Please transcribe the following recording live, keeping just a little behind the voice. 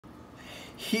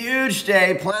Huge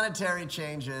day, planetary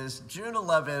changes, June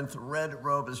 11th, red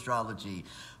robe astrology.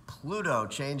 Pluto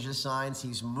changes signs,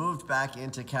 he's moved back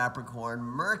into Capricorn.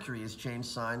 Mercury has changed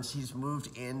signs, he's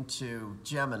moved into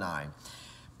Gemini.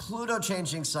 Pluto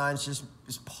changing signs just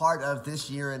is part of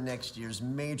this year and next year's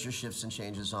major shifts and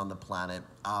changes on the planet.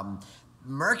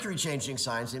 Mercury changing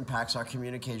signs impacts our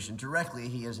communication directly.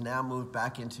 He has now moved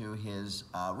back into his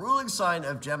ruling sign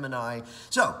of Gemini.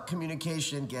 So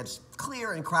communication gets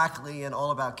clear and crackly and all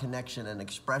about connection and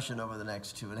expression over the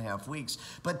next 2.5 weeks.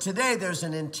 But today there's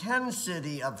an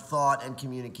intensity of thought and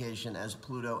communication as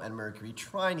Pluto and Mercury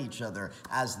trine each other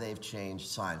as they've changed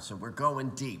signs. So we're going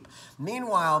deep.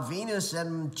 Meanwhile, Venus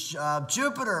and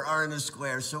Jupiter are in a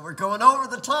square, so we're going over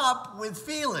the top with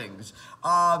feelings.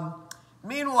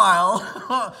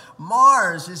 Meanwhile,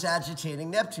 Mars is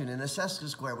agitating Neptune in a sesqui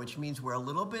square, which means we're a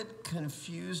little bit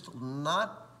confused, we're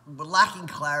lacking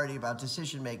clarity about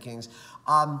decision makings.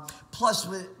 Plus,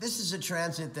 this is a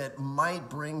transit that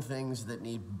might bring things that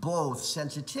need both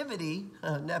sensitivity,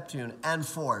 Neptune, and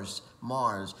force,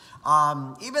 Mars.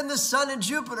 Even the Sun and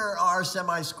Jupiter are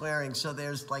semi-squaring, so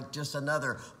there's like just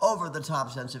another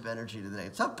over-the-top sense of energy today.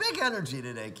 It's a big energy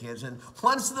today, kids. And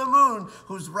once the moon,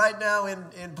 who's right now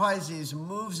in Pisces,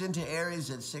 moves into Aries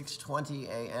at 6:20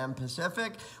 a.m.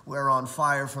 Pacific, we're on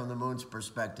fire from the moon's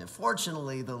perspective.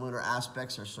 Fortunately, the lunar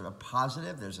aspects are sort of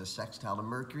positive. There's a sextile to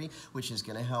Mercury, which is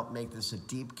going to help make this a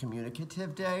deep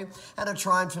communicative day. And a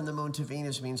trine from the moon to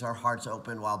Venus means our heart's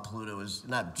open, while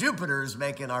Jupiter is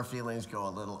making our feelings go a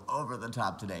little over the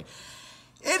top today.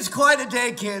 It's quite a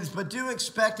day, kids, but do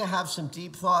expect to have some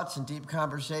deep thoughts and deep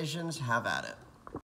conversations. Have at it.